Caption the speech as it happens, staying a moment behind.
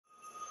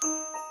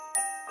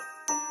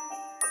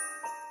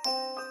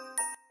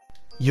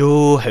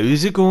Yo,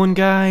 how's it going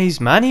guys?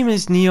 My name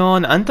is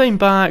Neon and I'm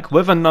back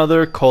with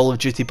another Call of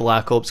Duty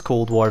Black Ops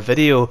Cold War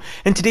video.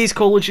 In today's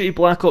Call of Duty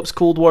Black Ops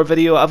Cold War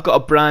video, I've got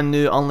a brand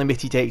new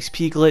unlimited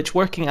XP glitch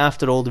working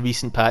after all the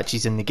recent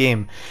patches in the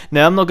game.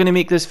 Now I'm not going to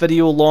make this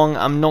video long,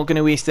 I'm not going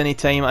to waste any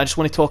time, I just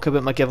want to talk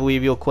about my giveaway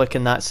real quick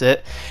and that's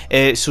it.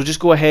 So just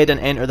go ahead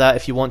and enter that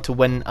if you want to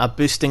win a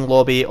boosting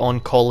lobby on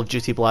Call of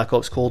Duty Black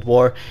Ops Cold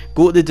War.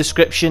 Go to the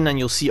description and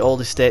you'll see all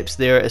the steps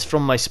there. It's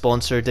from my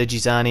sponsor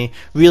Digizani,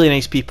 really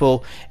nice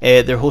people.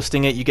 They're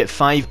hosting it. You get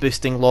 5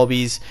 boosting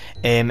lobbies.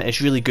 It's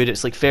really good.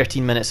 It's like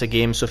 13 minutes a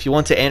game, so if you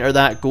want to enter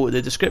that, go to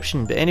the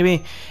description. But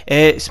anyway,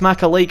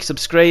 smack a like,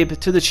 subscribe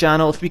to the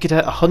channel. If we could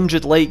hit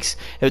 100 likes,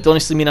 it would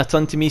honestly mean a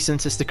ton to me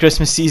since it's the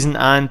Christmas season,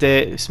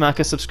 and smack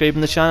a subscribe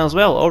on the channel as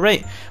well.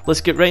 Alright, let's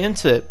get right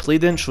into it. Play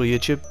the intro,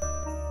 YouTube.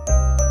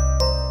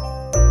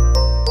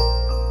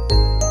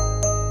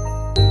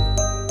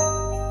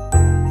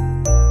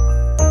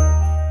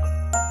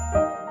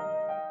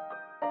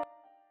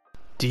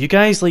 Do you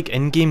guys like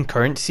in-game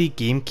currency,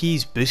 game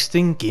keys,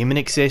 boosting, gaming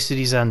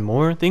accessories and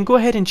more? Then go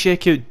ahead and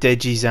check out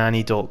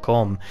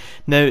digizani.com.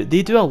 Now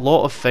they do a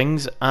lot of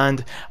things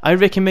and I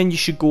recommend you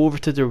should go over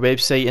to their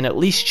website and at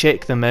least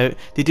check them out.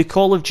 They do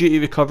Call of Duty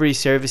recovery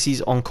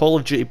services on Call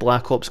of Duty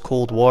Black Ops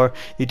Cold War.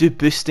 They do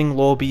boosting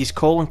lobbies,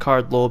 calling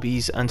card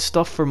lobbies and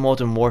stuff for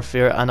Modern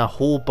Warfare and a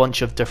whole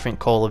bunch of different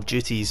Call of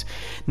Duties.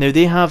 Now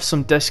they have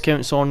some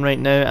discounts on right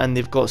now and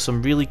they've got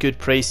some really good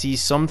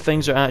prices. Some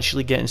things are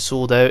actually getting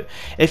sold out.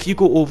 If you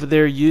go over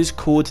there, use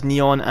code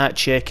NEON at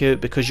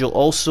checkout because you'll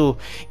also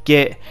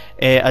get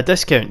a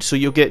discount. So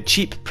you'll get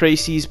cheap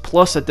prices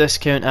plus a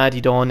discount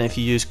added on if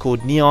you use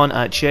code NEON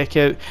at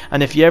checkout.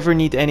 And if you ever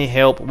need any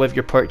help with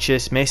your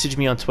purchase, message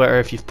me on Twitter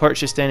if you've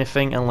purchased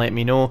anything and let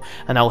me know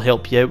and I'll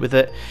help you out with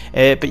it.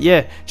 But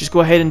yeah, just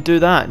go ahead and do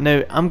that.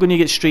 Now I'm going to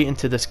get straight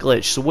into this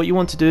glitch. So what you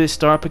want to do is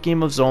start up a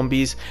game of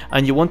zombies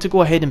and you want to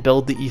go ahead and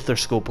build the ether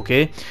scope,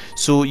 okay?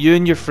 So you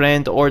and your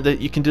friend, or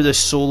you can do this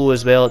solo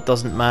as well, it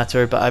doesn't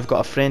matter, but I've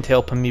got a friend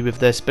helping me with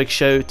this. Big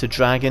shout out to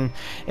Dragon.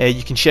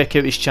 You can check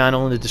out his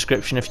channel in the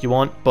description if you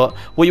want, but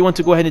what you want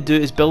to go ahead and do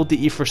is build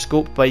the ether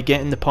scope by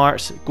getting the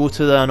parts. Go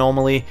to the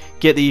anomaly,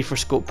 get the ether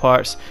scope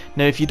parts.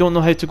 Now if you don't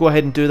know how to go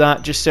ahead and do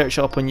that, just search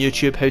up on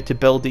YouTube how to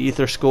build the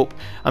ether scope.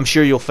 I'm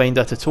sure you'll find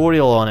a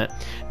tutorial on it.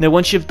 Now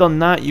once you've done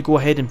that, you go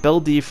ahead and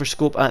build the ether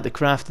scope at the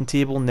crafting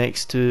table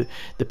next to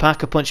the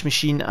pack-a-punch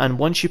machine, and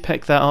once you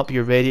pick that up,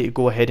 you're ready to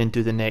go ahead and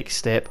do the next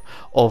step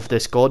of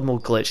this God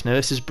mode glitch. Now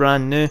this is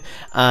brand new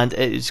and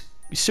it is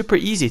super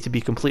easy, to be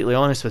completely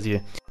honest with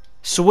you.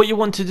 So what you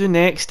want to do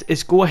next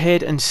is go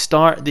ahead and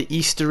start the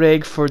Easter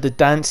egg for the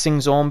dancing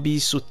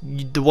zombies, so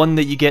the one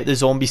that you get the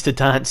zombies to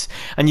dance,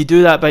 and you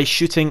do that by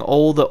shooting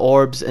all the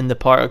orbs in the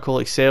particle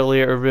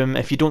accelerator room.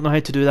 If you don't know how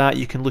to do that,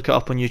 you can look it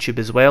up on YouTube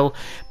as well.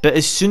 But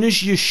as soon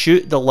as you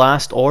shoot the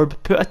last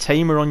orb, put a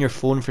timer on your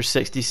phone for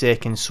 60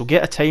 seconds. So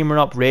get a timer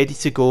up ready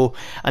to go,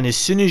 and as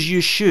soon as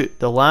you shoot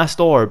the last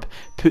orb,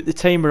 put the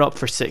timer up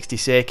for 60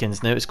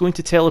 seconds. Now it's going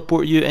to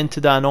teleport you into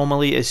the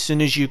anomaly as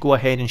soon as you go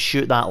ahead and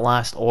shoot that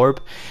last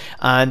orb.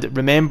 And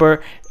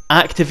remember,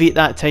 activate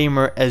that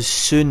timer as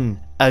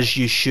soon as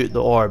you shoot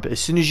the orb. As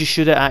soon as you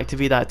shoot it,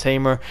 activate that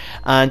timer,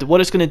 and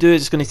what it's going to do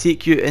is it's going to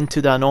take you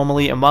into the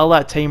anomaly, and while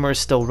that timer is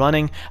still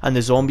running and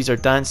the zombies are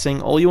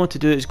dancing, all you want to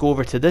do is go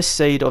over to this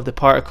side of the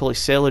particle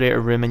accelerator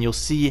room and you'll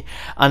see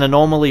an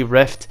anomaly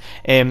rift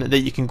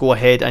that you can go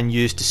ahead and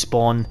use to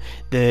spawn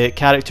the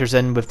characters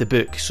in with the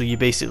book. So you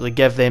basically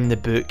give them the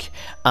book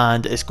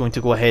and it's going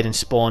to go ahead and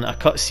spawn a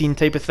cutscene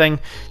type of thing.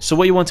 So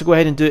what you want to go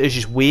ahead and do is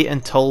just wait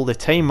until the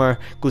timer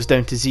goes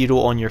down to 0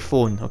 on your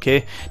phone,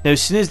 okay? Now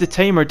as soon as the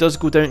timer does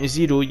go down to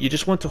 0, you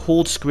just want to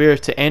hold square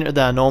to enter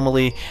the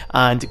anomaly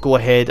and go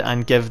ahead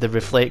and give the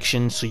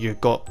reflection. So you've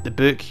got the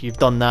book, you've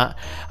done that.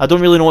 I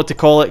don't really know what to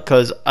call it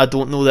because I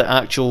don't know the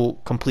actual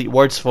complete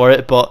words for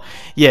it, but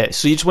yeah,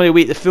 so you just want to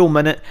wait the full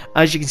minute.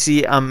 As you can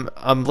see, I'm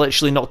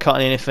literally not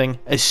cutting anything.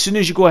 As soon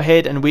as you go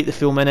ahead and wait the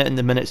full minute and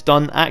the minute's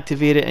done,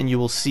 activate it and you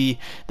will see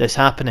this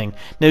happening.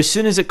 Now as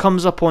soon as it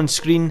comes up on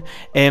screen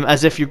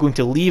as if you're going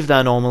to leave the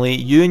anomaly,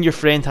 you and your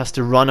friend has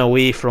to run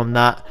away from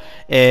that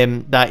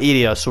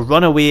area. So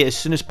run away as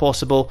soon as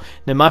possible.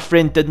 Now my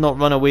friend did not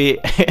run away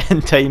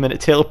in time and it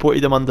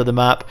teleported him under the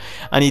map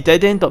and he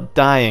did end up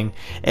dying,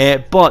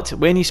 but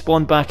when he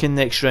spawned back in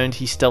next round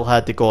he still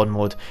had the God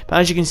mode. But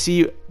as you can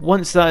see,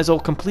 once that is all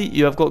complete,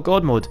 you have got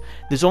God mode.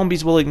 The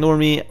zombies will ignore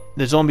me,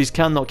 the zombies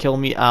cannot kill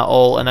me at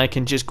all, and I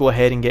can just go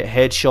ahead and get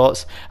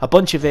headshots, a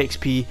bunch of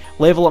XP,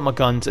 level up my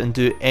guns and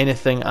do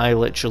anything I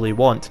literally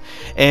want.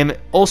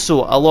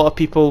 Also, a lot of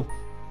people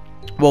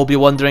will be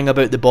wondering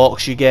about the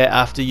box you get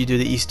after you do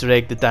the Easter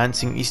egg, the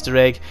dancing Easter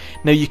egg.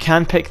 Now you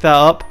can pick that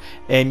up,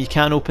 you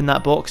can open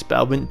that box, but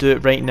I wouldn't do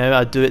it right now.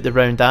 I'd do it the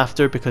round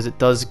after because it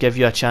does give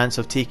you a chance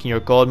of taking your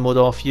God mode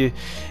off you.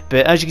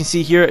 But as you can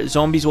see here,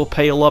 zombies will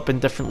pile up in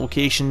different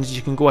locations.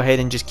 You can go ahead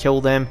and just kill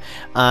them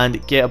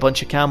and get a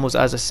bunch of camos,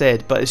 as I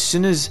said. But as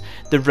soon as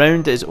the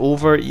round is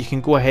over, you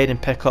can go ahead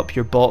and pick up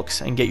your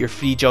box and get your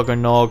free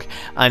Juggernog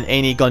and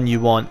any gun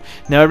you want.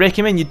 Now I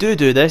recommend you do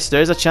this.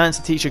 There is a chance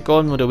it takes your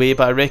God mode away,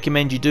 but I recommend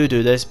recommend you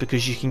do this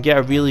because you can get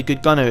a really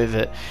good gun out of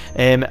it.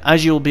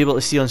 As you'll be able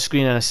to see on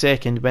screen in a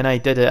second, when I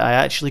did it, I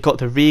actually got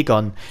the ray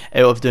gun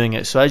out of doing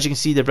it. So as you can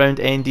see, the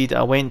round ended,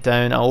 I went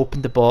down, I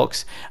opened the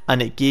box,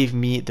 and it gave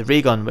me the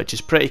ray gun, which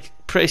is pretty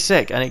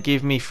sick, and it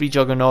gave me free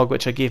Juggernog,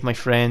 which I gave my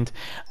friend,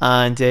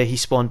 and he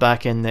spawned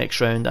back in next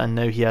round, and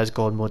now he has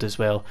God mode as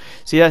well.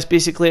 So yeah, that's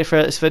basically it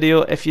for this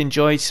video. If you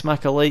enjoyed,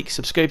 smack a like,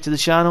 subscribe to the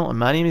channel, and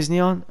my name is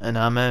Neon, and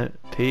I'm out.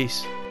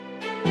 Peace.